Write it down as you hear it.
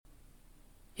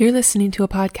You're listening to a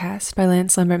podcast by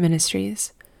Lance Lambert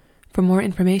Ministries. For more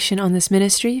information on this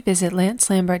ministry, visit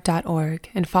lancelambert.org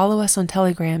and follow us on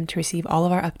Telegram to receive all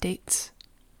of our updates.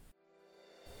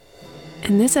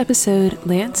 In this episode,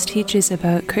 Lance teaches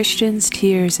about Christians'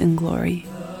 tears in glory.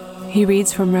 He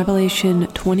reads from Revelation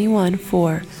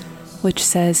 21:4, which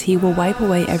says, "He will wipe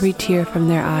away every tear from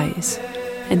their eyes,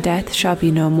 and death shall be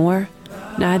no more,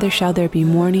 neither shall there be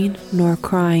mourning, nor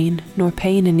crying, nor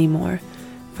pain any more,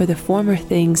 for the former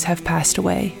things have passed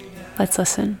away." Let's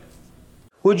listen.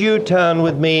 Would you turn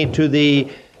with me to the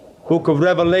book of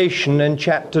Revelation in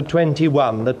chapter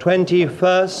 21, the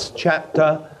 21st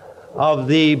chapter of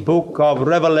the book of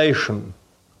Revelation,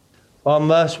 on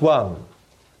verse 1.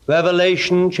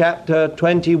 Revelation chapter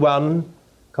 21,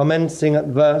 commencing at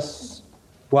verse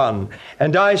 1.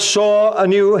 "And I saw a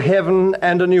new heaven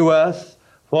and a new earth,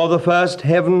 for the first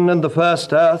heaven and the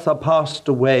first earth are passed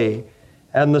away,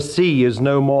 and the sea is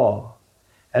no more.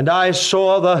 And I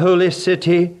saw the holy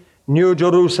city, New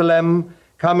Jerusalem,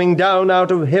 coming down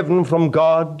out of heaven from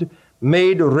God,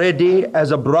 made ready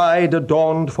as a bride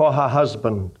adorned for her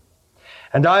husband.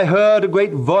 And I heard a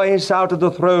great voice out of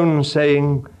the throne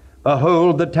saying,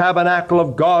 Behold, the tabernacle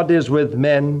of God is with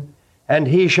men, and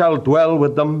he shall dwell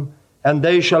with them, and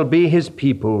they shall be his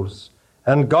peoples,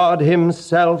 and God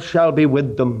himself shall be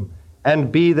with them,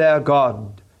 and be their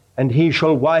God. And he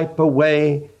shall wipe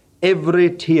away every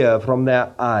tear from their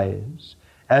eyes,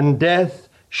 and death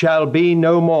shall be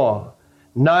no more,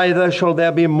 neither shall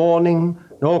there be mourning,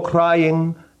 nor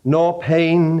crying, nor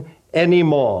pain any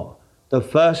more. The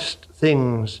first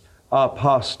things are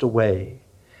passed away.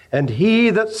 And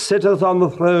he that sitteth on the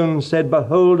throne said,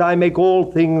 Behold, I make all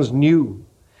things new.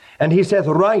 And he saith,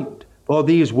 Write, for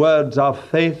these words are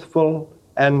faithful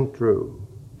and true.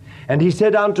 And he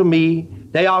said unto me,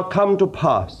 They are come to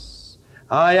pass.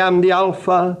 I am the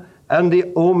Alpha and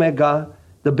the Omega,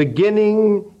 the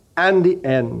beginning and the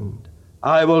end.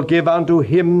 I will give unto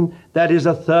him that is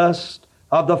athirst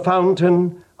of the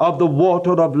fountain of the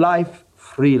water of life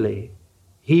freely.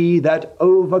 He that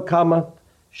overcometh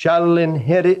shall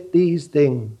inherit these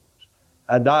things,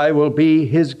 and I will be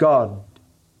his God,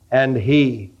 and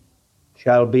he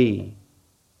shall be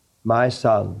my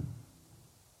son."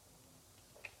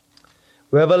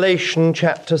 Revelation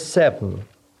chapter 7,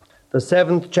 the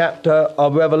 7th chapter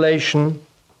of Revelation,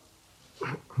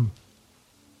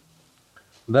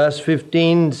 verse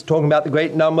 15 is talking about the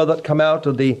great number that come out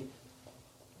of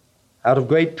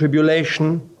great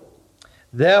tribulation.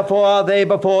 "Therefore are they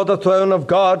before the throne of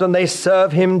God, and they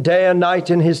serve him day and night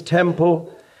in his temple.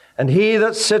 And he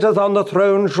that sitteth on the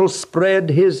throne shall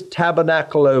spread his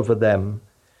tabernacle over them.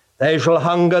 They shall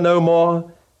hunger no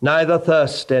more, neither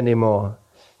thirst any more.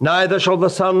 Neither shall the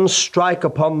sun strike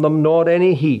upon them, nor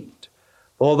any heat.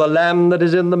 For the Lamb that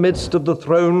is in the midst of the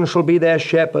throne shall be their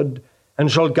shepherd, and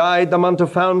shall guide them unto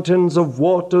fountains of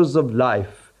waters of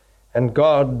life. And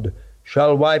God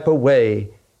shall wipe away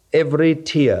every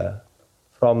tear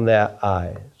from their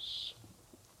eyes."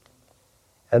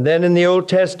 And then in the Old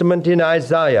Testament in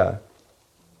Isaiah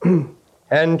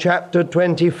and chapter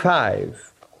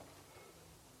 25,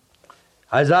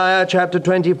 Isaiah chapter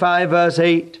 25 verse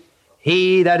 8,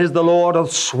 "He that is the Lord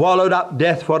hath swallowed up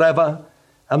death forever,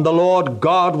 and the Lord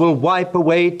God will wipe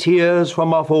away tears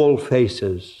from off all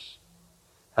faces,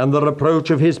 and the reproach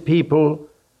of his people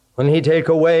will he take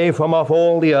away from off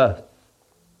all the earth,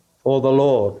 for the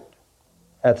Lord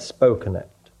hath spoken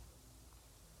it."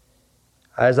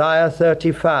 Isaiah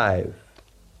 35,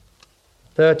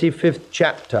 35th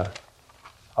chapter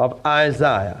of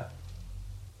Isaiah,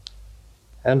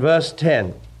 and verse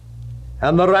 10.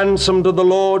 "And the ransomed of the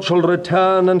Lord shall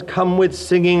return and come with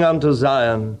singing unto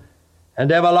Zion,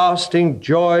 and everlasting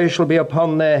joy shall be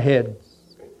upon their heads.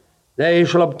 They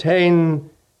shall obtain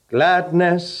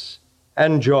gladness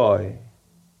and joy,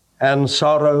 and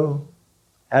sorrow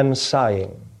and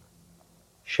sighing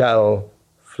shall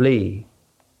flee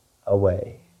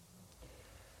away."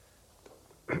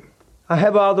 I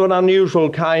have rather an unusual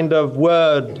kind of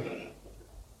word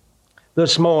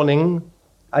this morning.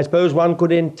 I suppose one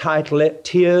could entitle it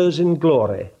Tears in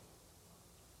Glory.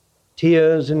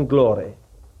 Tears in Glory.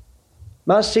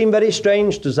 Must seem very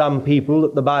strange to some people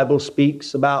that the Bible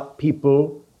speaks about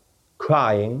people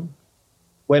crying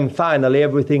when finally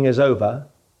everything is over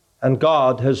and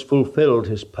God has fulfilled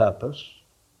his purpose.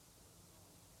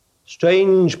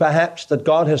 Strange, perhaps, that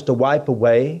God has to wipe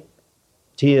away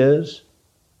tears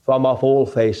from off all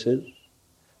faces.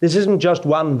 This isn't just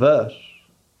one verse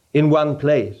in one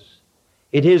place.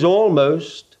 It is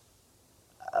almost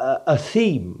a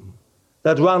theme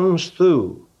that runs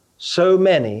through so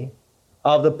many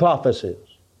of the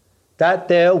prophecies, that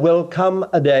there will come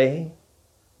a day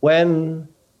when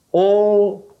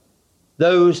all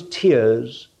those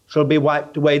tears shall be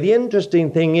wiped away. The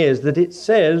interesting thing is that it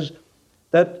says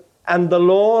that, and the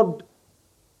Lord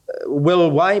will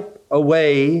wipe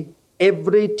away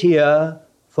every tear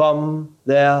from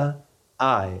their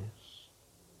eyes.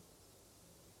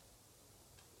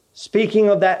 Speaking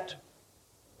of that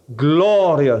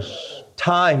glorious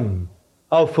time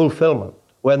of fulfillment,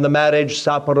 when the marriage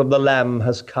supper of the Lamb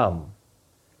has come,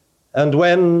 and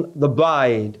when the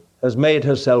bride has made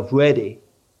herself ready,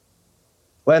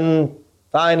 when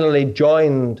finally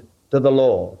joined to the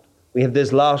Lord, we have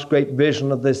this last great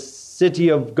vision of this city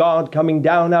of God coming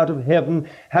down out of heaven,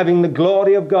 having the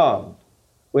glory of God.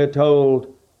 We're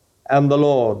told, and the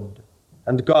Lord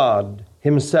and God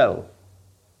himself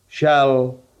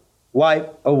shall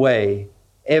wipe away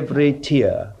every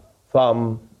tear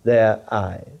from their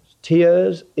eyes.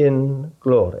 Tears in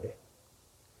glory.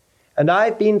 And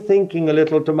I've been thinking a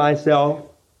little to myself,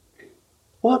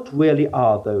 what really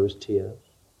are those tears?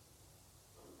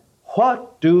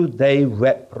 What do they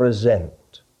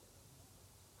represent?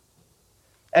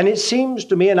 And it seems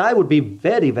to me, and I would be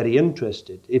very, very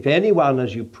interested, if anyone,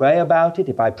 as you pray about it,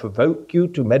 if I provoke you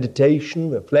to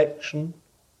meditation, reflection,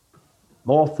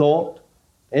 more thought,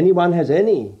 anyone has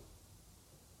any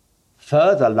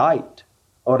further light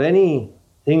or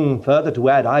anything further to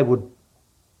add, I would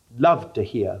love to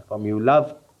hear from you,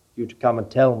 love you to come and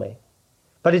tell me.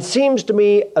 But it seems to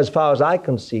me, as far as I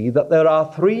can see, that there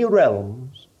are three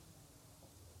realms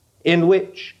in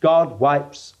which God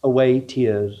wipes away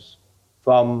tears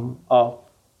from off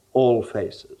all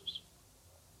faces.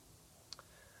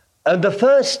 And the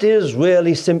first is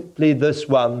really simply this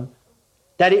one,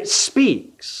 that it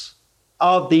speaks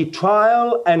of the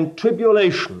trial and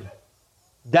tribulation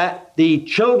that the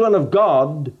children of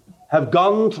God have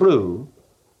gone through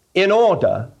in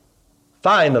order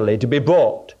finally to be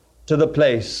brought to the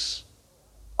place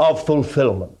of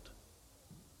fulfillment,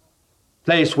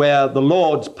 place where the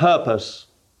Lord's purpose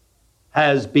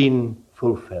has been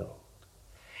fulfilled.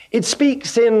 It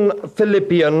speaks in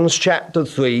Philippians chapter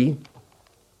 3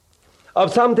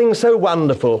 of something so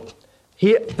wonderful.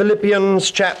 Here,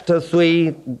 Philippians chapter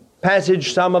 3,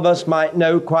 passage some of us might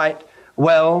know quite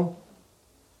well.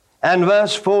 And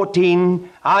verse 14,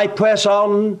 I press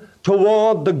on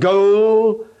toward the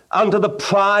goal unto the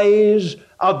prize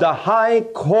of the high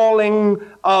calling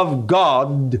of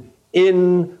God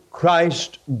in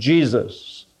Christ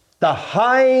Jesus. The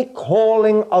high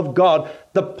calling of God,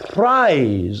 the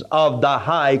prize of the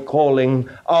high calling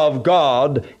of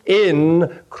God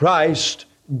in Christ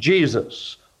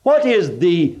Jesus. What is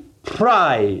the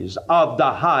prize of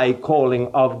the high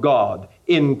calling of God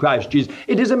in Christ Jesus?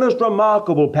 It is a most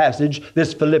remarkable passage,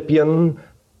 this Philippian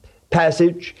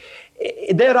passage.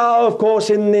 There are, of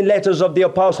course, in the letters of the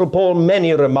Apostle Paul,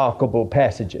 many remarkable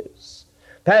passages.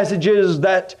 Passages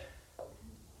that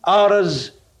are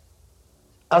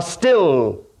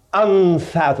still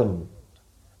unfathomed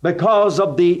because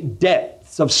of the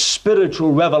depths of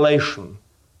spiritual revelation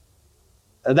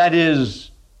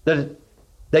that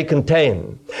they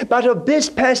contain. But of this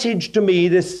passage, to me,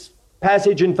 this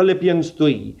passage in Philippians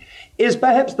 3, is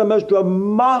perhaps the most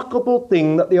remarkable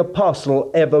thing that the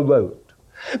apostle ever wrote,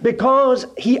 because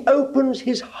he opens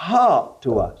his heart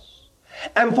to us.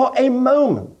 And for a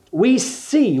moment, we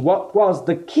see what was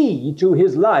the key to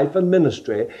his life and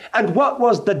ministry and what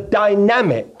was the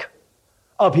dynamic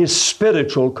of his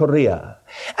spiritual career.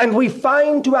 And we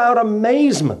find to our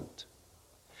amazement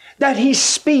that he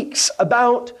speaks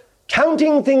about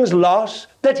counting things lost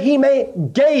that he may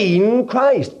gain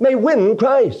Christ, may win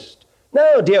Christ.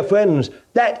 Now, dear friends,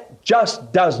 that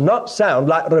just does not sound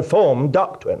like Reformed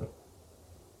doctrine.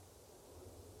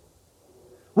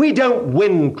 We don't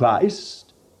win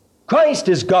Christ. Christ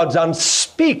is God's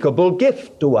unspeakable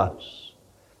gift to us,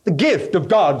 the gift of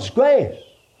God's grace.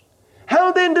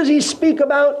 How then does he speak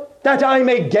about that I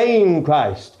may gain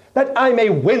Christ, that I may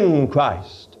win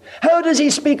Christ? How does he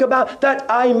speak about that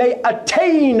I may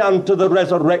attain unto the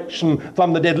resurrection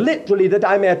from the dead? Literally, that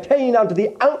I may attain unto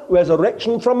the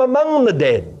out-resurrection from among the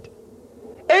dead.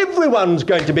 Everyone's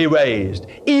going to be raised.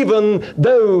 Even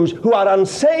those who are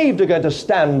unsaved are going to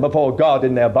stand before God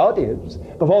in their bodies,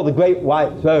 before the great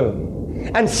white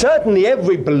throne. And certainly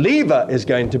every believer is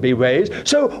going to be raised.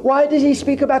 So why does he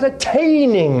speak about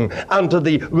attaining unto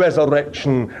the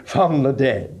resurrection from the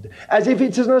dead? As if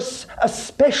it's a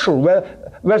special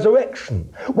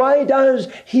resurrection. Why does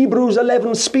Hebrews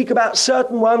 11 speak about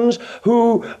certain ones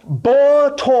who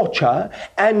bore torture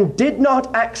and did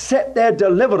not accept their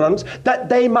deliverance that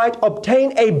they might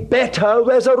obtain a better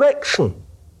resurrection?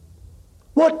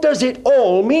 What does it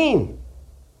all mean?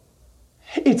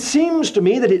 It seems to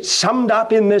me that it's summed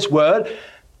up in this word,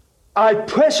 I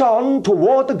press on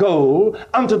toward the goal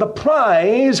unto the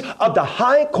prize of the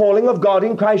high calling of God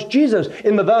in Christ Jesus.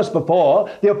 In the verse before,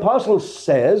 the apostle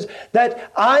says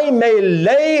that I may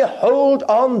lay hold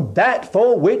on that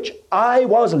for which I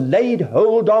was laid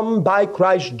hold on by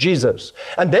Christ Jesus.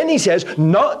 And then he says,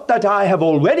 not that I have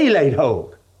already laid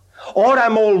hold or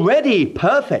am already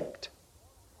perfect,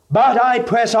 but I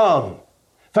press on,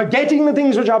 forgetting the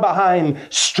things which are behind,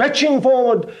 stretching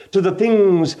forward to the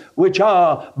things which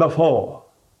are before.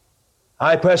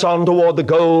 I press on toward the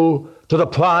goal, to the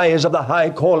prize of the high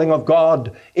calling of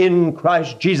God in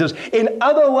Christ Jesus. In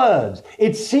other words,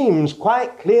 it seems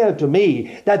quite clear to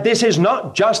me that this is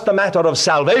not just a matter of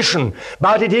salvation,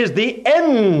 but it is the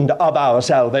end of our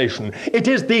salvation. It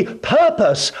is the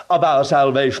purpose of our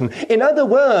salvation. In other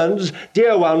words,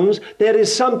 dear ones, there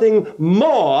is something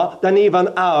more than even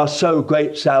our so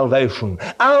great salvation.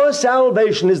 Our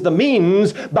salvation is the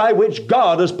means by which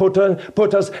God has put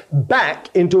us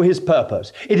back into his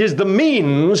purpose. It is the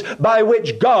means by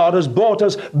which God has brought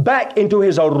us back into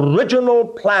his original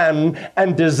plan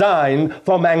and design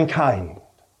for mankind.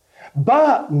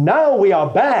 But now we are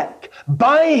back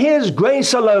by his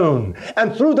grace alone,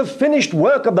 and through the finished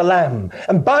work of the Lamb,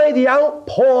 and by the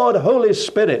outpoured Holy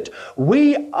Spirit,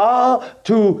 we are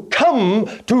to come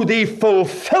to the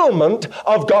fulfillment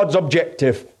of God's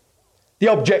objective.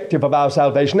 The objective of our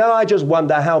salvation. Now, I just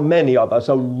wonder how many of us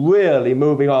are really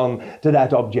moving on to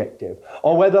that objective.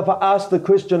 Or whether for us the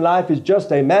Christian life is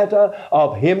just a matter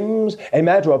of hymns, a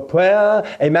matter of prayer,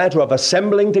 a matter of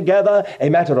assembling together, a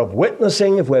matter of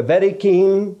witnessing if we're very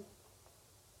keen.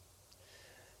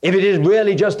 If it is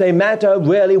really just a matter,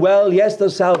 really, well, yes,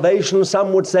 there's salvation.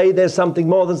 Some would say there's something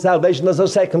more than salvation. There's a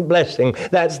second blessing.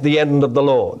 That's the end of the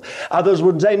Lord. Others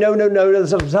would say, no,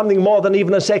 there's something more than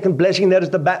even a second blessing. There is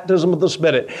the baptism of the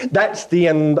Spirit. That's the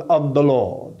end of the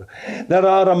Lord. There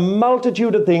are a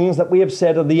multitude of things that we have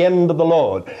said are the end of the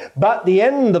Lord. But the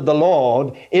end of the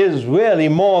Lord is really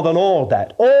more than all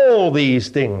that. All these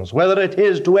things, whether it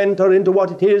is to enter into what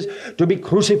it is to be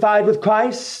crucified with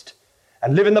Christ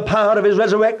and live in the power of his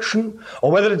resurrection,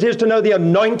 or whether it is to know the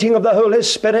anointing of the Holy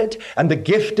Spirit and the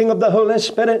gifting of the Holy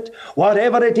Spirit,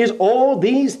 whatever it is, all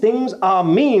these things are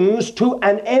means to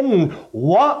an end.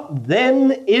 What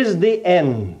then is the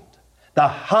end?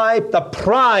 The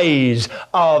prize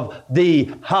of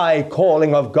the high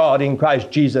calling of God in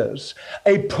Christ Jesus.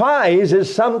 A prize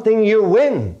is something you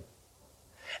win.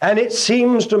 And it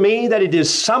seems to me that it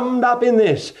is summed up in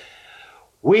this: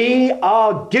 we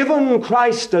are given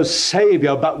Christ as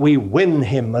Savior, but we win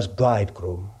him as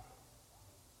bridegroom.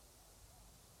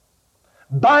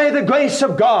 By the grace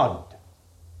of God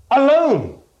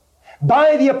alone,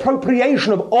 by the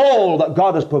appropriation of all that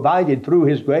God has provided through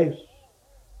his grace,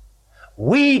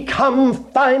 we come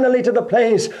finally to the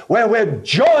place where we're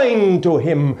joined to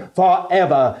him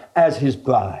forever as his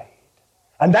bride.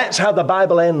 And that's how the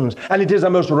Bible ends. And it is a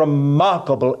most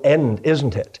remarkable end,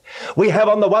 isn't it? We have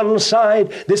on the one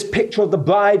side this picture of the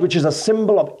bride, which is a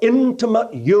symbol of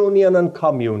intimate union and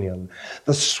communion.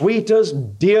 The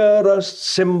sweetest, dearest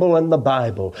symbol in the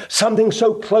Bible. Something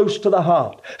so close to the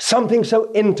heart. Something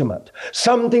so intimate.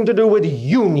 Something to do with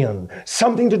union.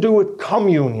 Something to do with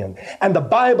communion. And the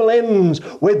Bible ends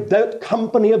with that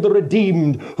company of the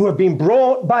redeemed who have been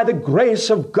brought by the grace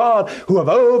of God, who have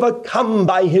overcome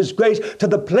by his grace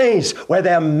to the place where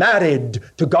they're married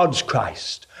to God's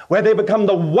Christ, where they become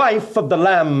the wife of the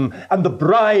Lamb and the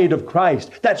bride of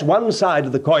Christ. That's one side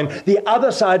of the coin. The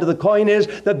other side of the coin is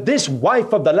that this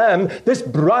wife of the Lamb, this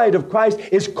bride of Christ,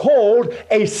 is called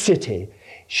a city.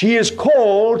 She is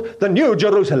called the New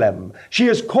Jerusalem. She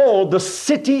is called the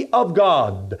city of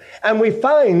God. And we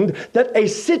find that a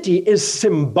city is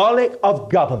symbolic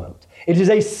of government. It is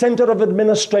a center of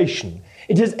administration.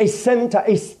 It is a center,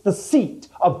 the seat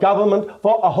of government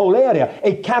for a whole area.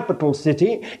 A capital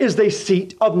city is the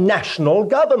seat of national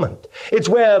government. It's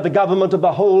where the government of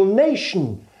the whole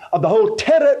nation, of the whole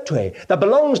territory that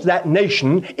belongs to that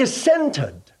nation is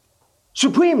centered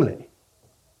supremely.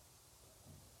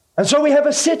 And so we have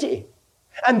a city.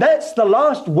 And that's the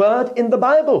last word in the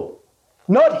Bible.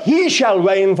 Not he shall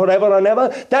reign forever and ever.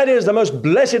 That is the most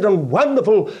blessed and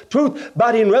wonderful truth.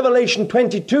 But in Revelation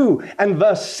 22 and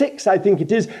verse 6, I think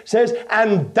it is, says,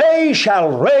 and they shall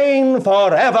reign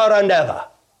forever and ever.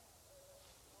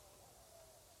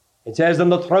 It says,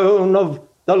 and the throne of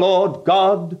the Lord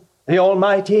God, the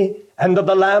Almighty, and of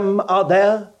the Lamb are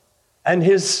there, and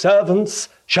his servants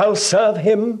shall serve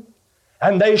him,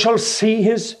 and they shall see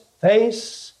his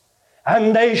face,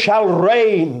 and they shall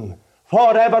reign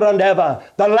forever and ever.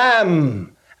 The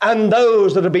Lamb and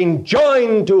those that have been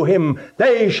joined to him,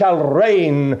 they shall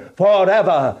reign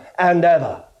forever and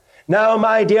ever. Now,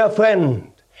 my dear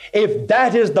friend, if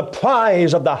that is the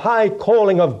prize of the high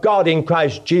calling of God in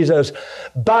Christ Jesus,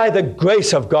 by the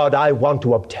grace of God, I want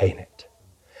to obtain it.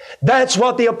 That's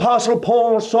what the Apostle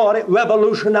Paul saw. It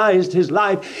revolutionized his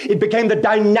life. It became the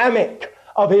dynamic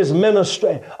of his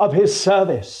ministry, of his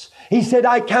service. He said,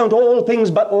 I count all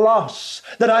things but loss,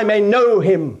 that I may know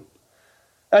him.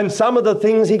 And some of the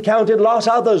things he counted loss,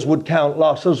 others would count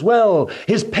loss as well.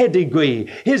 His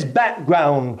pedigree, his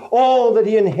background, all that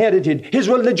he inherited, his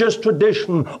religious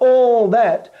tradition, all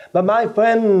that. But my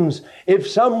friends, if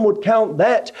some would count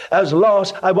that as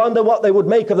loss, I wonder what they would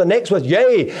make of the next verse.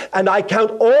 Yea, and I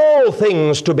count all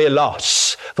things to be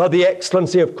loss for the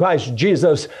excellency of Christ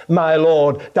Jesus, my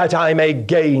Lord, that I may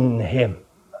gain him.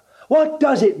 What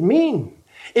does it mean?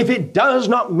 If it does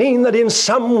not mean that in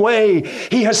some way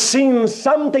he has seen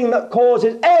something that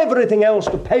causes everything else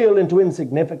to pale into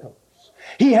insignificance.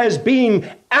 He has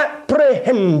been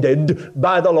apprehended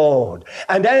by the Lord.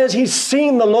 And as he's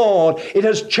seen the Lord, it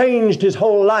has changed his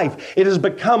whole life. It has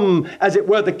become, as it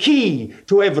were, the key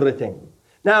to everything.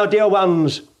 Now, dear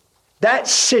ones, that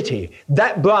city,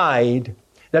 that bride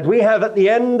that we have at the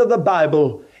end of the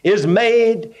Bible is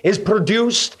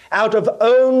produced out of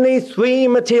only 3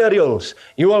 materials.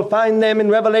 You will find them in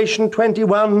Revelation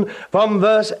 21 from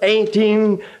verse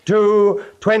 18 to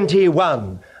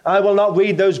 21. I will not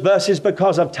read those verses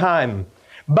because of time.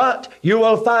 But you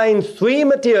will find 3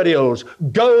 materials: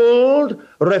 gold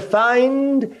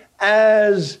refined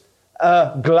as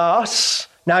glass.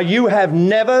 Now, you have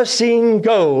never seen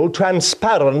gold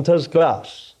transparent as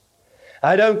glass.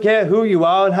 I don't care who you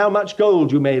are and how much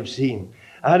gold you may have seen.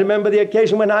 I remember the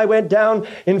occasion when I went down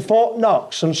in Fort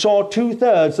Knox and saw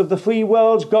 2/3 of the free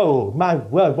world's gold. My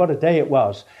word, what a day it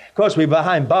was. Of course, we were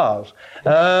behind bars.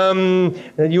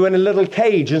 You were in a little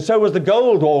cage, and so was the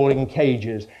gold all in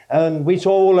cages. And we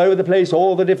saw all over the place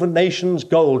all the different nations'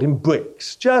 gold in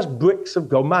bricks, just bricks of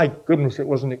gold. My goodness, it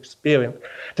was an experience.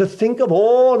 To think of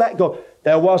all that gold.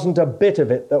 There wasn't a bit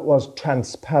of it that was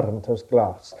transparent as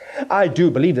glass. I do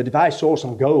believe that if I saw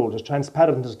some gold as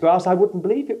transparent as glass, I wouldn't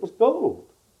believe it was gold.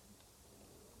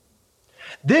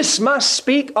 This must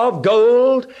speak of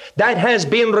gold that has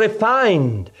been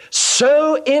refined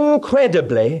so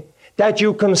incredibly that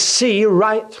you can see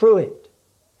right through it.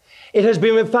 It has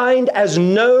been refined as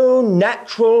no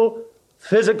natural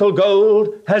physical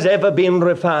gold has ever been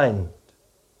refined.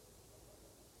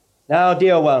 Now,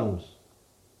 dear ones,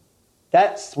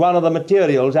 that's one of the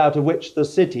materials out of which the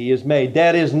city is made.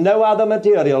 There is no other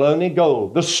material, only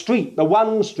gold. The street, the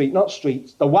one street, not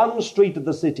streets, the one street of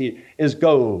the city is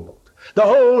gold. The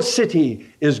whole city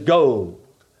is gold.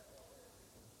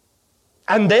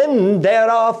 And then there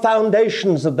are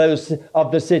foundations of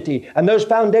the city, and those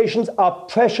foundations are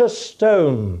precious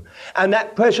stone. And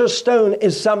that precious stone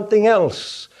is something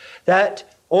else that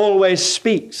always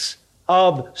speaks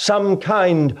of some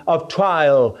kind of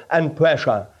trial and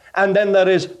pressure. And then there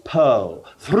is pearl.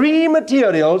 3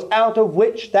 materials out of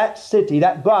which that city,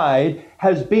 that bride,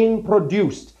 has been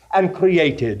produced and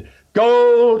created.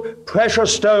 Gold,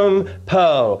 precious stone,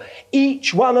 pearl.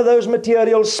 Each one of those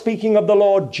materials speaking of the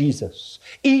Lord Jesus.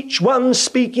 Each one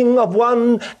speaking of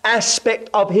one aspect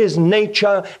of his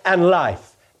nature and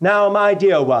life. Now, my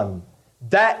dear one,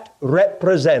 that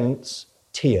represents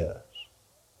tears.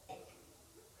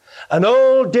 An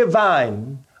old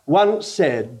divine once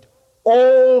said,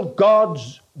 all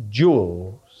God's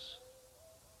jewels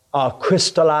are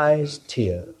crystallized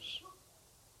tears.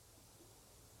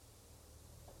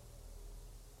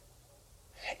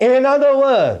 In other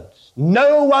words,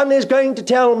 no one is going to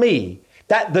tell me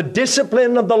that the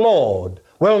discipline of the Lord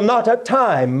will not at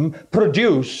time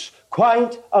produce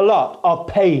quite a lot of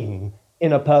pain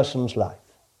in a person's life.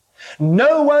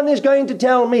 No one is going to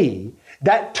tell me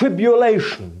that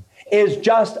tribulation is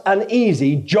just an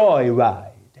easy joyride.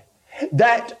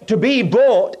 That to be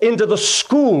brought into the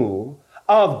school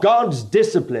of God's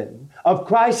discipline, of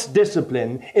Christ's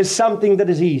discipline, is something that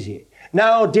is easy.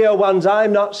 Now, dear ones,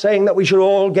 I'm not saying that we should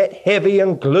all get heavy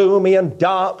and gloomy and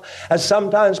dark, as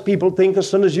sometimes people think as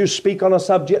soon as you speak on a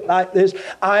subject like this.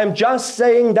 I am just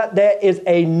saying that there is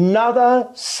another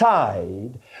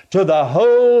side to the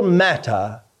whole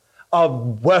matter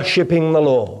of worshiping the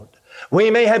Lord.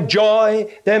 We may have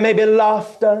joy, there may be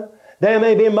laughter, there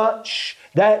may be much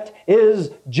that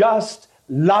is just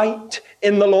light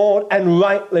in the Lord, and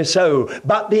rightly so.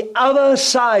 But the other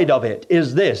side of it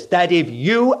is this, that if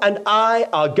you and I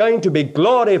are going to be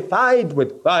glorified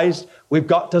with Christ, we've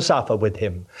got to suffer with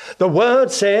him. The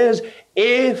word says,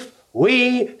 if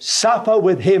we suffer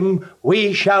with him,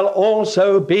 we shall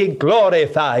also be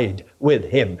glorified with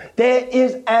him. There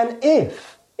is an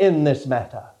if in this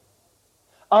matter.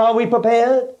 Are we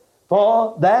prepared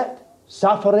for that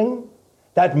suffering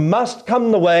that must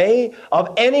come the way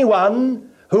of anyone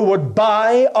who would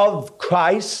buy of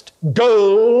Christ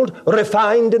gold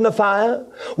refined in the fire?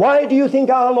 Why do you think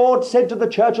our Lord said to the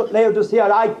church at Laodicea,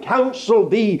 I counsel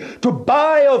thee to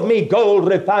buy of me gold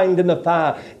refined in the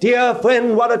fire? Dear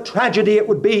friend, what a tragedy it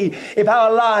would be if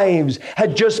our lives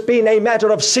had just been a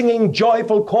matter of singing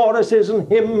joyful choruses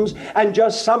and hymns and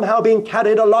just somehow being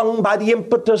carried along by the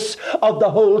impetus of the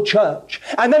whole church.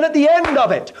 And then at the end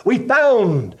of it, we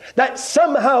found that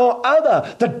somehow or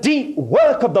other the deep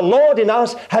work of the Lord in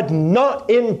us had not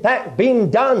in fact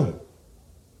been done.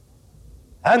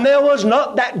 And there was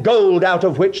not that gold out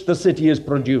of which the city is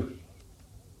produced.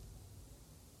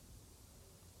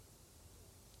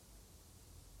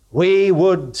 We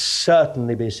would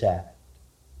certainly be sad.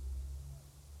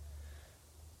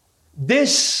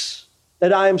 This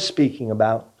that I am speaking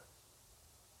about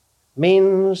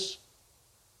means,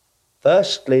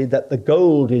 firstly, that the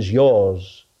gold is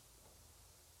yours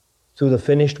through the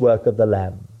finished work of the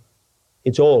Lamb.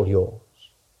 It's all yours.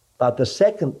 But the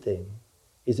second thing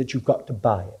is that you've got to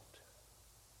buy it.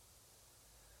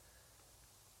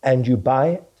 And you buy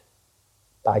it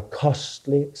by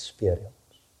costly experience.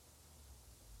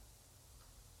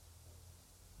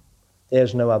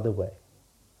 There's no other way.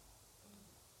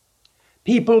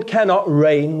 People cannot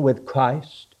reign with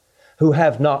Christ who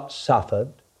have not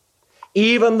suffered.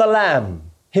 Even the Lamb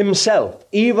himself,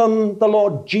 even the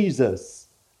Lord Jesus,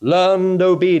 learned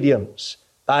obedience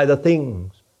by the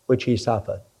things which he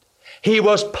suffered. He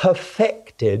was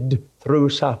perfected through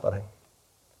suffering.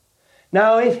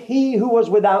 Now, if he who was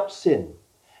without sin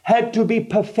had to be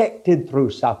perfected through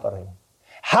suffering,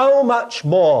 how much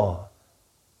more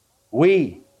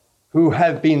we who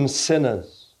have been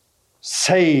sinners,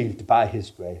 saved by his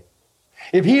grace.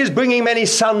 If he is bringing many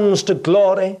sons to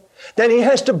glory, then he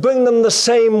has to bring them the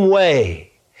same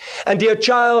way. And dear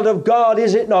child of God,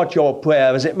 is it not your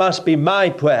prayer, as it must be my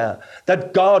prayer,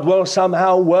 that God will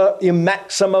somehow work the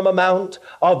maximum amount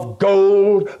of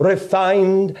gold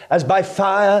refined as by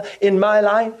fire in my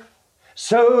life,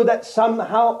 so that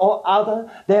somehow or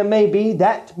other there may be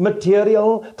that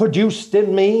material produced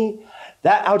in me,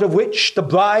 that out of which the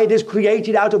bride is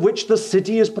created, out of which the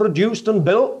city is produced and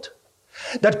built,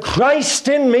 that Christ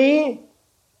in me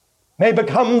may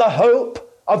become the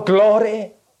hope of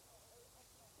glory.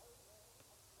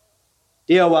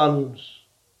 Dear ones,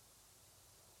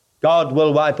 God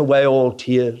will wipe away all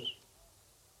tears.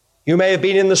 You may have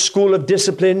been in the school of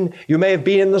discipline. You may have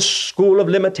been in the school of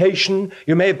limitation.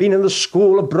 You may have been in the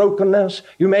school of brokenness.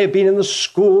 You may have been in the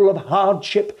school of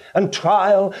hardship and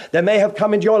trial. There may have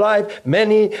come into your life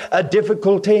many a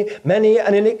difficulty, many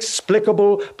an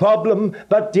inexplicable problem.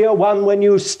 But dear one, when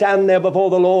you stand there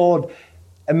before the Lord,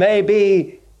 it may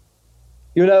be,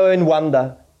 in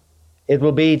wonder, it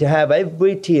will be to have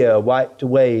every tear wiped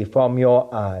away from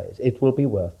your eyes. It will be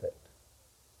worth it.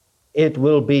 It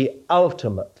will be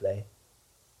ultimately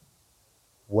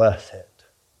worth it.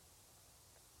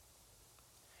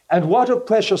 And what a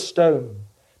precious stone.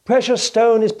 Precious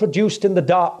stone is produced in the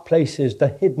dark places, the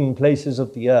hidden places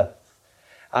of the earth.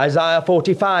 Isaiah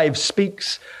 45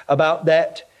 speaks about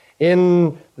that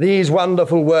in these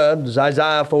wonderful words.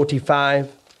 Isaiah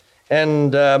 45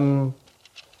 and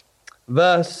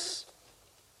verse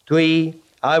 3,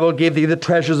 I will give thee the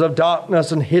treasures of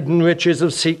darkness and hidden riches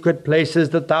of secret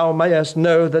places, that thou mayest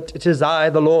know that it is I,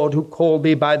 the Lord, who called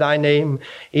thee by thy name,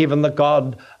 even the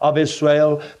God of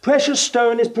Israel. Precious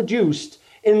stone is produced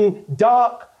in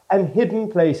dark and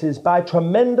hidden places by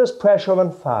tremendous pressure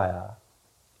and fire.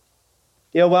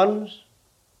 Dear ones,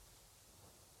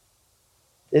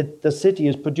 the city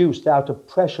is produced out of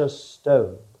precious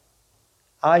stone.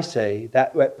 I say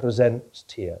that represents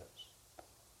tears.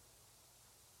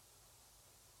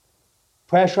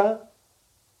 Pressure,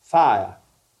 fire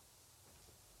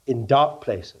in dark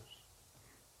places.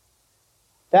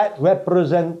 That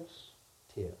represents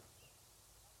tears.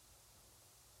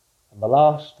 And the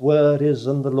last word is,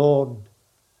 and the Lord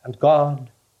and God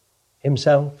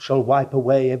himself shall wipe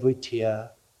away every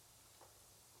tear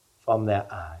from their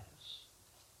eyes.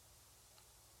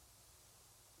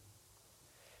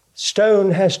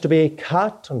 Stone has to be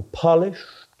cut and polished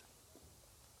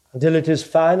until it is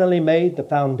finally made the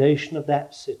foundation of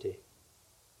that city.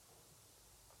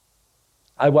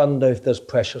 I wonder if there's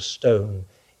precious stone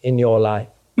in your life.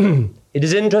 It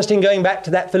is interesting, going back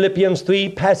to that Philippians 3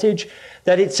 passage,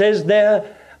 that it says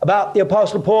there about the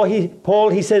Apostle Paul,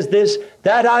 he says this,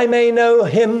 that I may know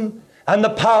him and the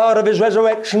power of his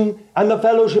resurrection, and the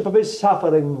fellowship of his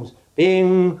sufferings,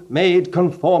 being made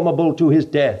conformable to his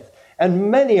death.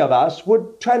 And many of us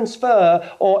would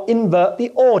transfer or invert the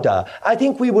order. I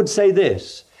think we would say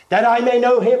this, that I may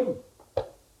know him,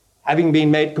 having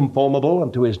been made conformable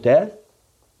unto his death,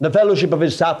 the fellowship of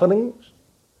his sufferings,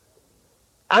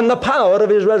 and the power of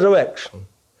his resurrection.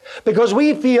 Because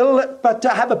we feel that but to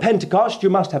have a Pentecost, you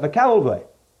must have a Calvary.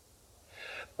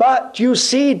 But you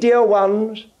see, dear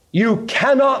ones, you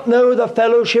cannot know the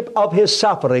fellowship of his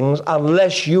sufferings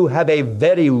unless you have a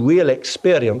very real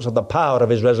experience of the power of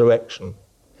his resurrection.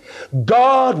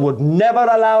 God would never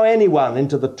allow anyone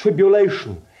into the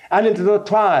tribulation and into the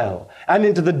trial and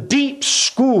into the deep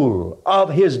school of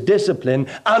his discipline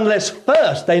unless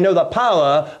first they know the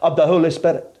power of the Holy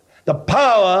Spirit, the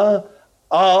power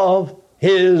of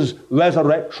his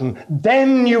resurrection.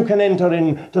 Then you can enter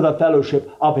into the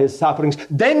fellowship of his sufferings.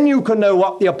 Then you can know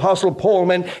what the Apostle Paul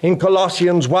meant in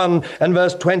Colossians 1 and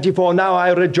verse 24. Now I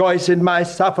rejoice in my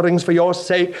sufferings for your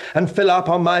sake, and fill up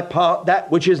on my part that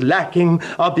which is lacking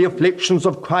of the afflictions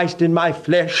of Christ in my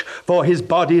flesh for his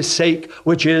body's sake,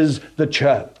 which is the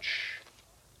church.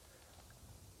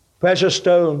 Precious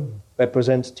stone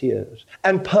represents tears,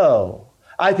 and pearl.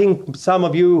 I think some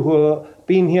of you who have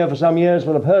been here for some years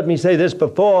will have heard me say this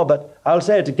before, but I'll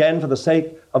say it again for the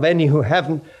sake of any who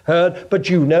haven't heard. But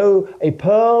you know, a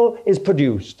pearl is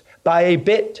produced by a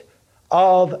bit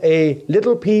of a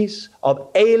little piece of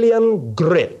alien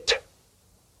grit,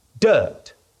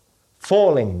 dirt,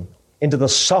 falling into the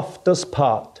softest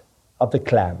part of the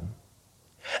clam.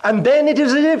 And then it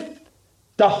is as if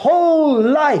the whole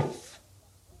life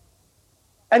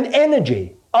and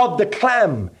energy of the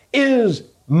clam is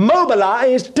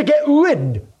mobilized to get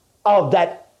rid of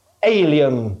that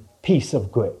alien piece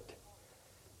of grit.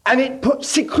 And it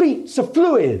secretes a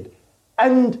fluid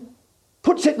and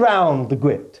puts it round the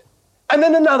grit. And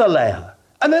then another layer,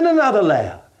 and then another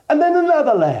layer, and then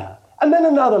another layer, and then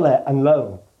another layer. And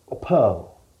lo, a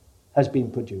pearl has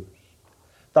been produced.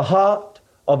 The heart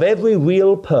of every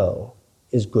real pearl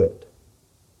is grit.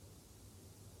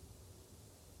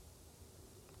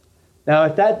 Now,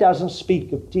 if that doesn't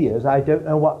speak of tears, I don't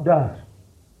know what does.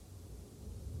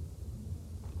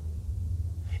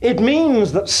 It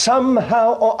means that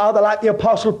somehow or other, like the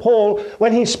Apostle Paul,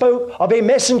 when he spoke of a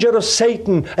messenger of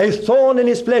Satan, a thorn in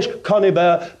his flesh,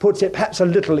 Conybeare puts it perhaps a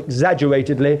little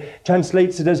exaggeratedly,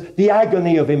 translates it as the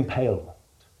agony of impalement.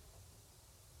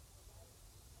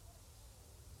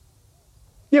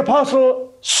 The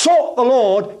apostle sought the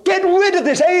Lord, get rid of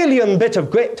this alien bit of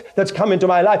grit that's come into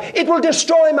my life. It will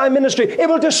destroy my ministry. It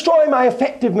will destroy my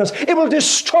effectiveness. It will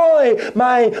destroy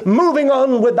my moving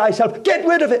on with thyself. Get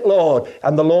rid of it, Lord.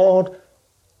 And the Lord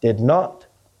did not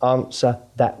answer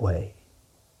that way.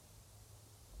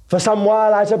 For some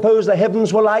while, I suppose, the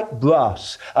heavens were like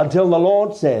brass until the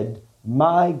Lord said,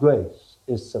 my grace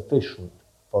is sufficient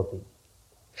for thee.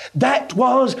 That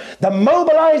was the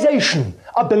mobilization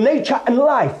of the nature and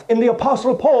life in the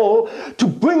Apostle Paul to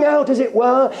bring out, as it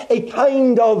were, a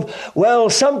kind of, well,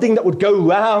 something that would go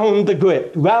round the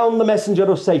grit, round the messenger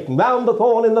of Satan, round the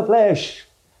thorn in the flesh.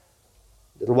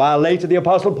 A little while later, the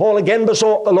Apostle Paul again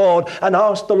besought the Lord and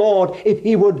asked the Lord if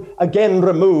he would again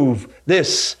remove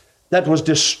this that was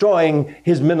destroying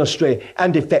his ministry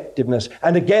and effectiveness.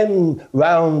 And again,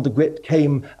 round the grit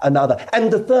came another.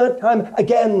 And the third time,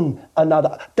 again,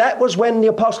 another. That was when the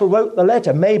apostle wrote the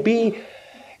letter. Maybe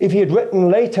if he had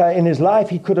written later in his life,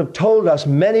 he could have told us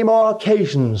many more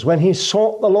occasions when he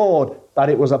sought the Lord, but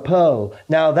it was a pearl.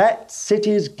 Now that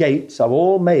city's gates are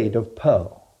all made of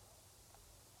pearl.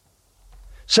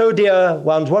 So, dear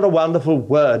ones, what a wonderful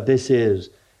word this is.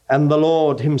 And the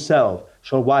Lord himself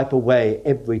shall wipe away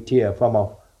every tear from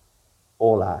off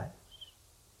all eyes,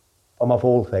 from off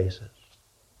all faces.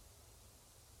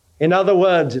 In other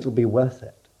words, it'll be worth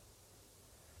it.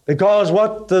 Because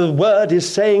what the word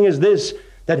is saying is this,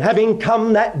 that having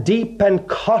come that deep and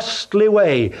costly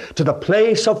way to the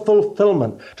place of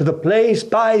fulfillment, to the place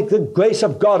by the grace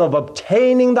of God of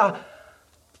obtaining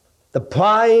the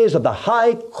prize of the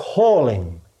high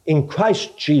calling in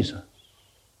Christ Jesus,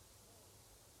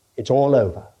 it's all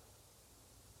over.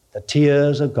 The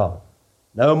tears are gone.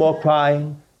 No more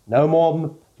crying, no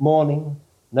more mourning,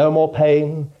 no more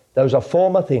pain. Those are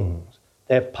former things.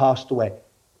 They've passed away.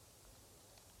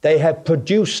 They have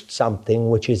produced something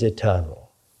which is eternal.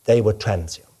 They were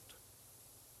transient.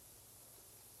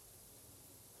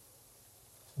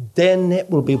 Then it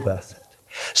will be worth it.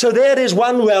 So there is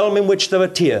one realm in which there are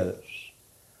tears.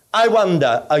 I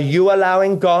wonder, are you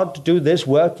allowing God to do this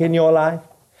work in your life?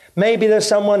 Maybe there's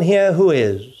someone here who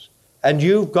is. And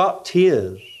you've got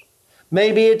tears.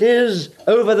 Maybe it is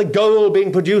over the goal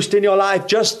being produced in your life,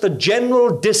 just the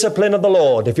general discipline of the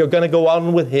Lord, if you're going to go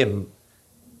on with him.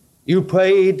 You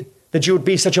prayed that you would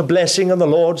be such a blessing, and the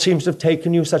Lord seems to have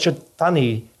taken you such a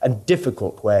funny and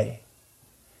difficult way.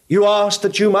 You asked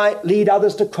that you might lead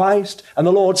others to Christ, and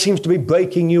the Lord seems to be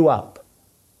breaking you up.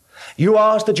 You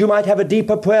asked that you might have a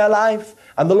deeper prayer life,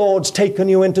 and the Lord's taken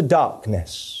you into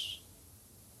darkness.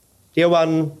 Dear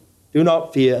one, do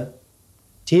not fear.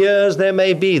 Tears there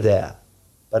may be there,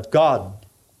 but God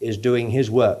is doing his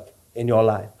work in your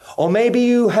life. Or maybe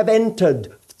you have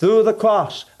entered through the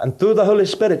cross and through the Holy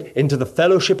Spirit into the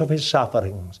fellowship of his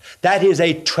sufferings. That is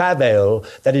a travail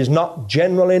that is not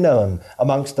generally known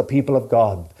amongst the people of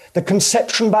God. The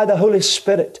conception by the Holy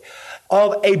Spirit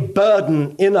of a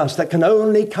burden in us that can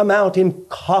only come out in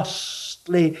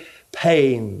costly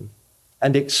pain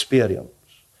and experience.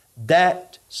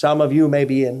 That some of you may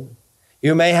be in.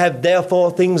 You may have,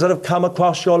 therefore, things that have come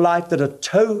across your life that are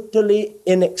totally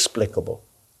inexplicable.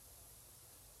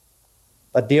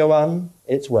 But, dear one,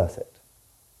 it's worth it.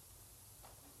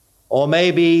 Or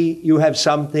maybe you have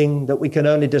something that we can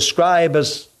only describe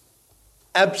as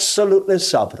absolutely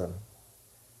sovereign.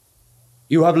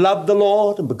 You have loved the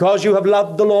Lord, and because you have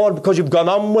loved the Lord, because you've gone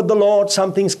on with the Lord,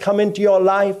 something's come into your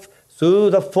life through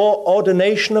the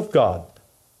foreordination of God,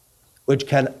 which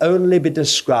can only be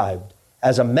described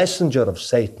as a messenger of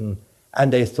Satan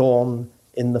and a thorn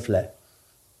in the flesh.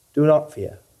 Do not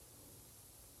fear.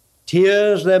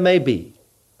 Tears there may be,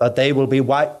 but they will be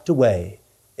wiped away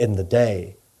in the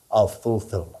day of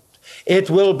fulfillment.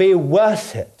 It will be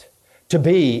worth it to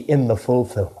be in the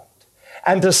fulfillment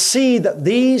and to see that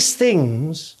these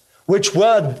things, which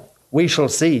were, we shall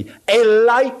see, a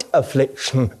light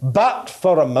affliction, but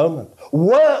for a moment,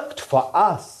 worked for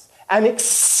us an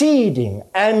exceeding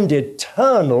and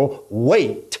eternal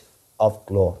weight of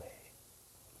glory.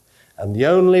 And the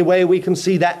only way we can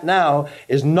see that now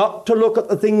is not to look at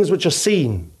the things which are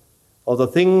seen, or the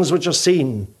things which are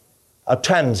seen are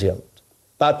transient,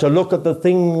 but to look at the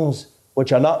things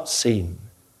which are not seen,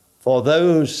 for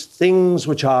those things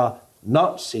which are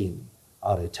not seen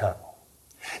are eternal.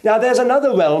 Now there's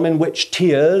another realm in which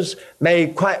tears may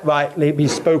quite rightly be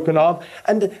spoken of,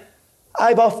 and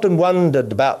I've often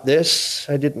wondered about this.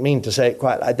 I didn't mean to say it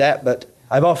quite like that, but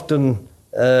I've often,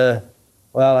 I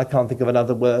can't think of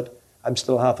another word. I'm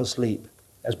still half asleep,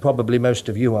 as probably most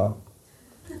of you are.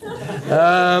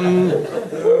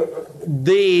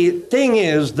 The thing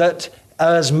is that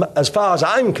as far as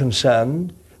I'm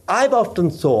concerned, I've often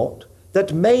thought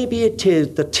that maybe it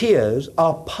is the tears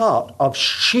are part of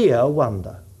sheer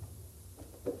wonder.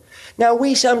 Now,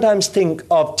 we sometimes think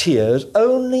of tears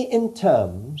only in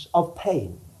terms of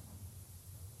pain.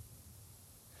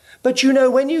 But you know,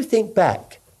 when you think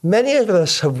back, many of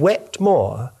us have wept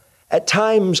more at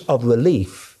times of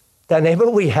relief than ever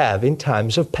we have in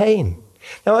times of pain.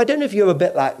 Now, I don't know if you're a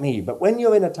bit like me, but when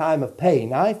you're in a time of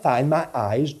pain, I find my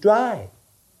eyes dry.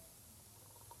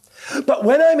 But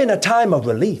when I'm in a time of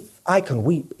relief, I can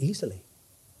weep easily.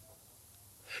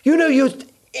 You know,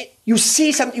 you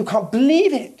see something, you can't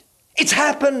believe it. It's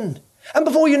happened. And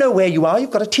before you know where you are,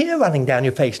 you've got a tear running down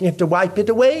your face and you have to wipe it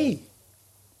away.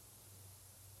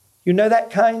 You know that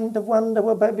kind of wonder?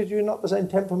 Well, maybe you're not the same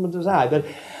temperament as I, but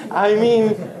I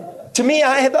mean, to me,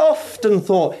 I have often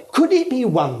thought, could it be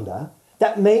wonder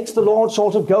that makes the Lord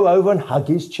sort of go over and hug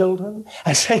his children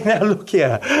and say, now look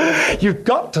here, you've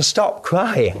got to stop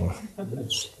crying.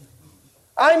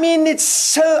 I mean,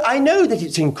 I know that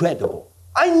it's incredible.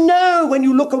 I know when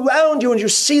you look around you and you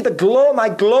see my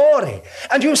glory,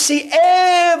 and you see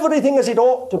everything as it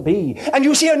ought to be, and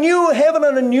you see a new heaven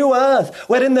and a new earth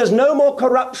wherein there's no more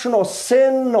corruption or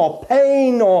sin or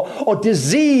pain or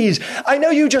disease. I know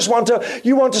you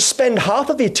want to spend half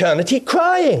of eternity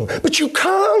crying, but you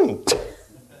can't.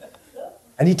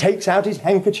 And he takes out his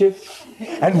handkerchief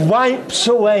and wipes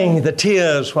away the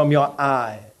tears from your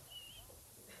eye.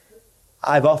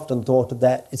 I've often thought of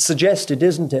that. It's suggested,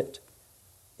 isn't it?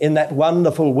 In that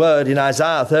wonderful word in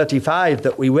Isaiah 35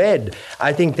 that we read,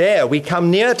 I think there we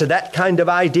come near to that kind of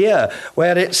idea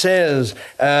where it says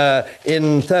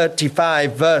in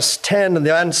 35 verse 10, and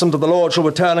the ransom of the Lord shall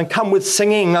return and come with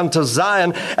singing unto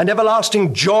Zion, and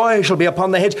everlasting joy shall be upon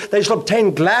their heads. They shall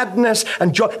obtain gladness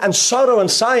and joy, and sorrow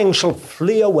and sighing shall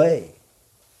flee away.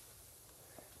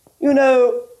 You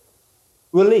know,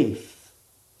 relief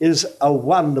is a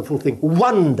wonderful thing.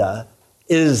 Wonder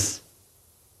is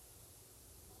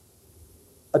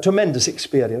a tremendous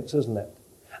experience, isn't it?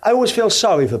 I always feel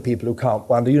sorry for people who can't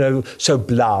wonder, so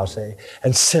blasé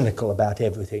and cynical about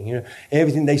everything,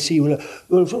 everything they see.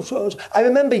 I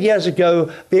remember years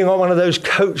ago being on one of those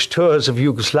coach tours of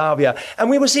Yugoslavia, and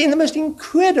we were seeing the most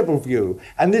incredible view.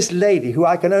 And this lady, who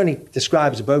I can only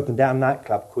describe as a broken-down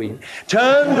nightclub queen,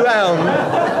 turned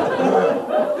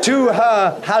round to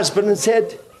her husband and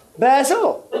said,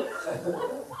 "Basil,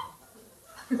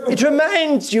 it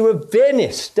reminds you of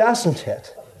Venice, doesn't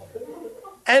it?"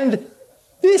 And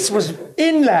this was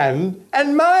inland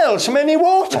and miles from any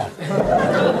water.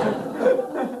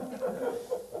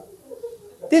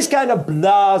 This kind of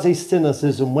blasé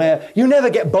cynicism where you never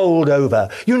get bowled over,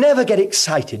 you never get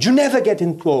excited, you never get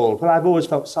enthralled. Well, I've always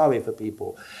felt sorry for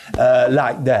people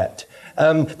like that.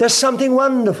 There's something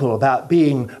wonderful about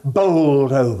being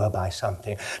bowled over by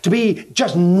something, to be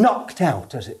just knocked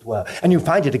out, as it were. And you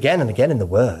find it again and again in the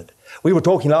Word. We were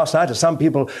talking last night of some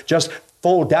people just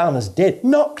fall down as dead,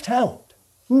 knocked out,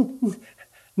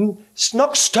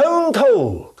 knocked stone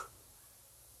cold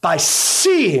by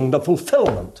seeing the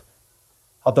fulfillment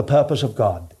of the purpose of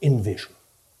God in vision,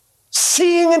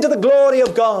 seeing into the glory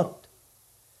of God.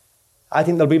 I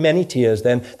think there'll be many tears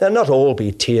then. There'll not all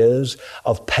be tears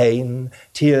of pain,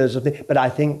 but I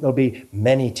think there'll be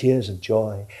many tears of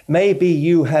joy. Maybe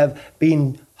you have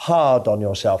been hard on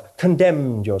yourself,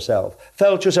 condemned yourself,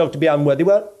 felt yourself to be unworthy.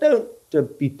 Well,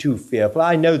 don't be too fearful.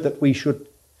 I know that we should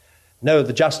know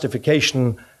the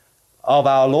justification of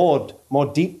our Lord more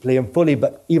deeply and fully,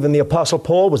 but even the Apostle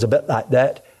Paul was a bit like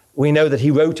that. We know that he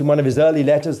wrote in one of his early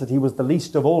letters that he was the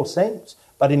least of all saints,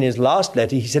 but in his last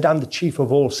letter he said, "I'm the chief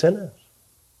of all sinners."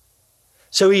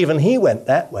 So even he went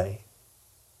that way.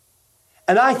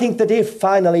 And I think that if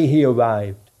finally he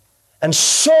arrived and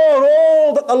saw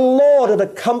all that the Lord had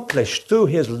accomplished through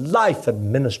his life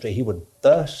and ministry, he would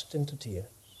burst into tears,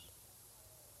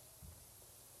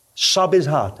 sob his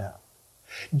heart out,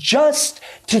 just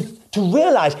to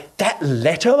realize that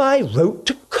letter I wrote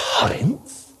to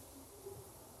Corinth,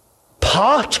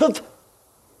 part of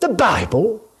the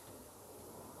Bible.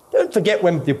 Don't forget,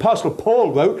 when the Apostle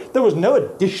Paul wrote, there was no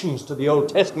additions to the Old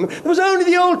Testament. There was only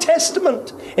the Old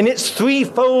Testament in its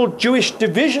threefold Jewish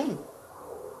division.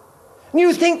 And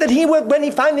you think that he would, when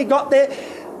he finally got there,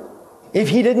 if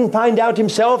he didn't find out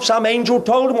himself, some angel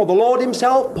told him, or the Lord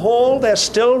himself, "Paul, they're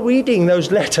still reading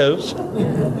those letters."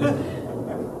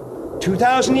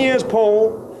 2,000 years,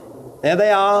 Paul, there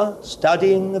they are,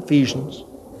 studying Ephesians.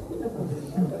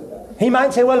 He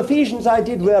might say, "Well, Ephesians, I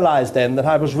did realize then that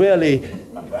I was really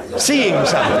seeing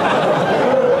something."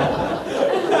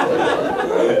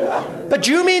 But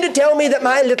do you mean to tell me that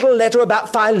my little letter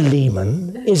about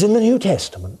Philemon is in the New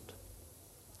Testament?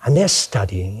 And they're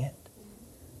studying it?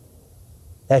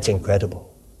 That's incredible.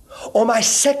 Or my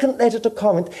second letter to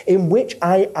Corinth, in which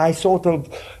I sort of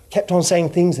kept on saying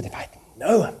things that if I'd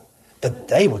known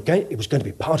that it was going to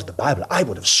be part of the Bible, I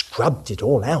would have scrubbed it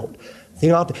all out.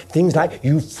 Things like,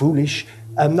 "You foolish,"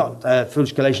 not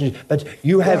foolish Galatians, but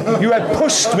you have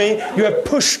pushed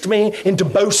me into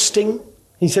boasting,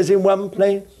 he says in one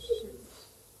place.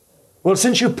 "Well,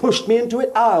 since you pushed me into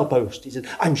it, I'll boast." He says,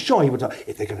 I'm sure he would,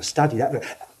 if they're going to study that,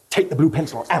 take the blue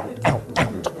pencil out.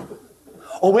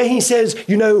 Or where he says,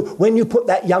 when you put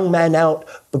that young man out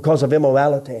because of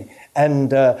immorality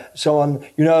and so on,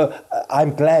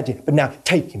 I'm glad, but now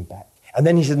take him back. And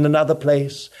then he said in another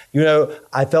place,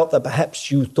 I felt that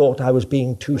perhaps you thought I was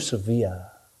being too severe.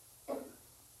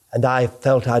 And I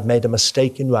felt I'd made a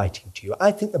mistake in writing to you.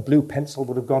 I think the blue pencil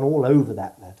would have gone all over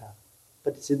that letter.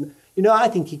 But it's I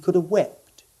think he could have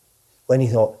wept when he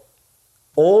thought,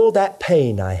 all that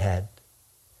pain I had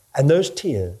and those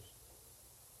tears,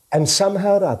 and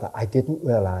somehow or other I didn't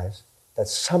realize that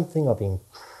something of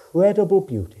incredible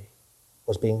beauty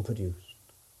was being produced.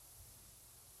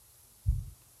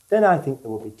 Then I think there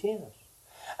will be tears.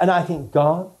 And I think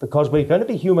God, because we're going to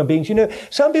be human beings,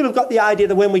 some people have got the idea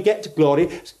that when we get to glory,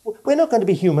 we're not going to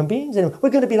be human beings anymore. We're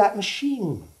going to be like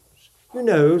machines.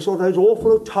 Sort of those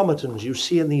awful automatons you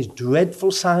see in these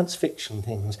dreadful science fiction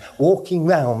things, walking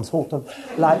round sort of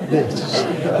like this.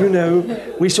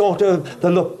 We sort of,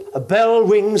 a bell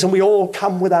rings and we all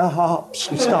come with our harps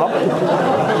and start.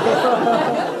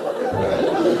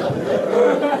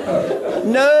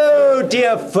 No,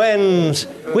 dear friends,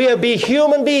 we will be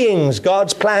human beings.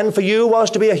 God's plan for you was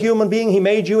to be a human being. He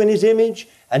made you in his image,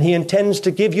 and he intends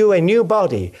to give you a new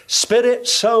body, spirit,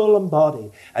 soul, and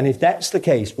body. And if that's the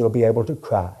case, we'll be able to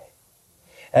cry.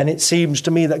 And it seems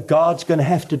to me that God's going to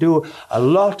have to do a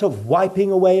lot of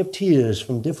wiping away of tears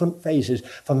from different faces,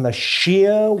 from the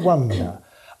sheer wonder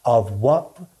of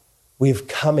what we've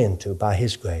come into by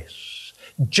his grace.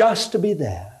 Just to be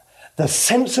there, the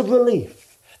sense of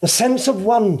relief, the sense of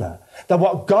wonder, that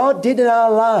what God did in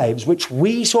our lives, which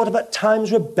we sort of at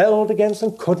times rebelled against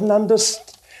and couldn't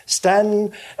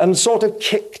understand and sort of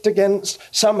kicked against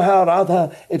somehow or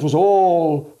other, it was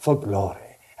all for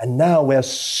glory. And now we're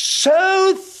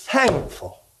so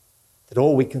thankful that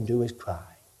all we can do is cry.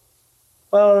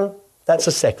 Well, that's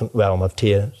a second realm of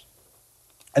tears.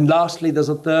 And lastly, there's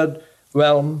a third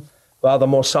realm, rather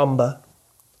more somber.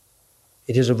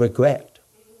 It is of regret.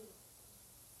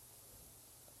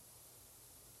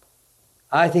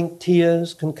 I think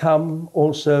tears can come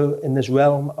also in this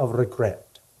realm of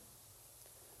regret.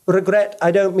 Regret,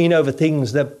 I don't mean over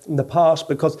things that in the past,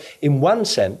 because in one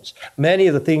sense, many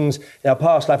of the things in our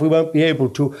past life we won't be able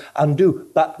to undo,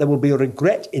 but there will be a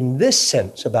regret in this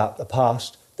sense about the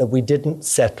past that we didn't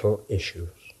settle issues.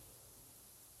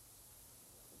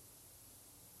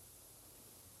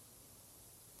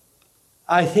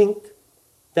 I think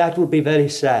that would be very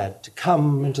sad, to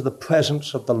come into the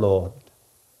presence of the Lord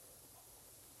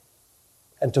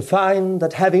and to find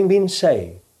that having been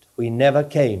saved, we never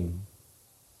came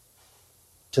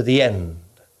to the end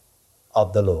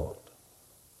of the Lord.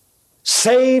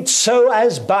 Saved so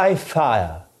as by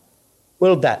fire.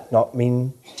 Will that not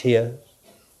mean tears?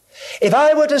 If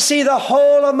I were to see the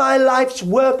whole of my life's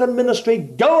work and ministry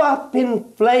go up in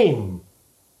flame,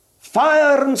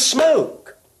 fire and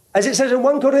smoke, as it says in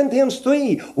 1 Corinthians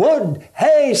 3, wood,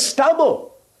 hay,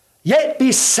 stubble, yet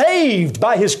be saved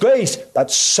by his grace, but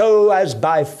so as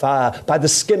by fire, by the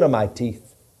skin of my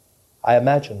teeth, I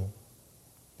imagine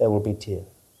there will be tears.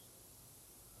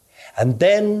 And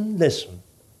then, listen,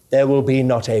 there will be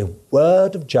not a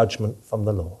word of judgment from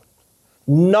the Lord,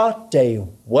 not a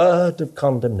word of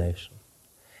condemnation.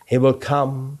 He will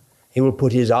come, he will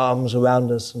put his arms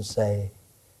around us and say,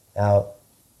 now,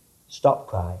 stop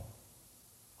crying.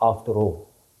 After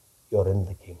all, you're in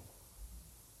the kingdom.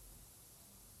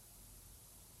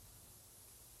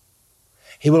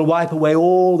 He will wipe away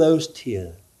all those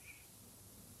tears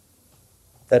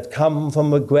that come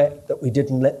from regret that we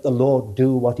didn't let the Lord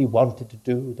do what he wanted to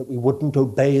do, that we wouldn't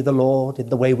obey the Lord in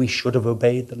the way we should have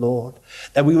obeyed the Lord,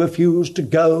 that we refused to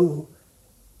go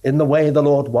in the way the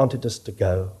Lord wanted us to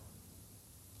go.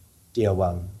 Dear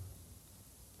one,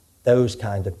 those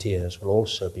kind of tears will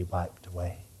also be wiped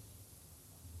away.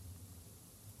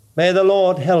 May the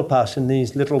Lord help us in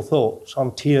these little thoughts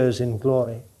on tears in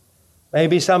glory.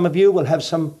 Maybe some of you will have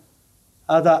some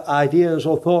other ideas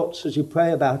or thoughts as you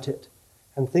pray about it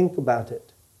and think about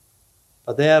it.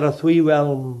 But there are three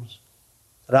realms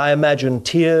that I imagine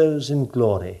tears in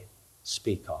glory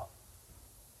speak of.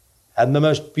 And the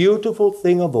most beautiful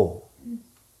thing of all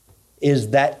is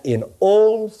that in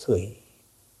all three,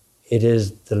 it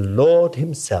is the Lord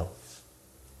himself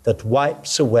that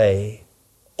wipes away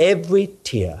every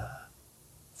tear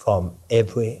from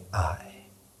every eye.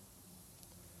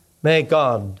 May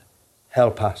God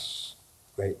help us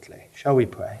greatly. Shall we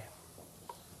pray?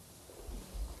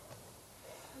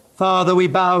 Father, we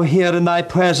bow here in thy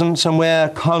presence, and we're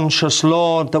conscious,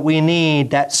 Lord, that we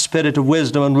need that spirit of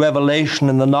wisdom and revelation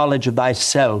in the knowledge of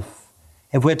thyself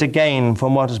if we're to gain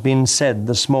from what has been said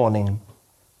this morning.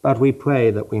 But we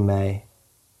pray that we may.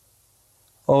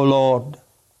 O Lord,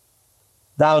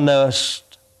 thou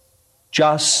knowest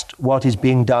just what is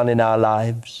being done in our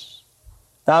lives.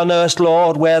 Thou knowest,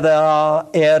 Lord, where there are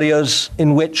areas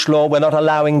in which, Lord, we're not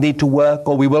allowing thee to work,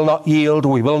 or we will not yield,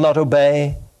 or we will not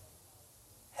obey.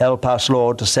 Help us,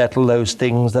 Lord, to settle those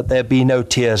things, that there be no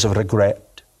tears of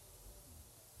regret.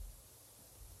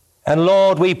 And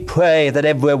Lord, we pray that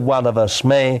every one of us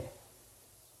may,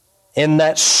 in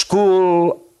that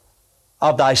school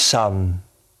of thy Son,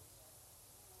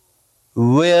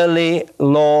 really,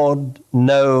 Lord,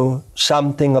 know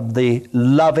something of the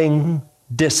loving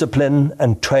discipline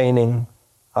and training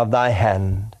of thy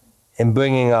hand in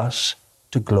bringing us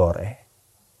to glory.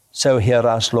 So hear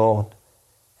us, Lord,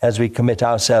 as we commit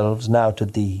ourselves now to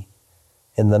thee,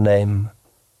 in the name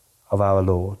of our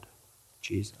Lord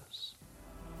Jesus.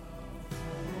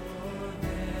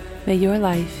 May your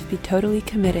life be totally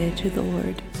committed to the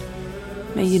Lord.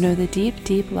 May you know the deep,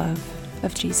 deep love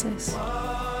of Jesus.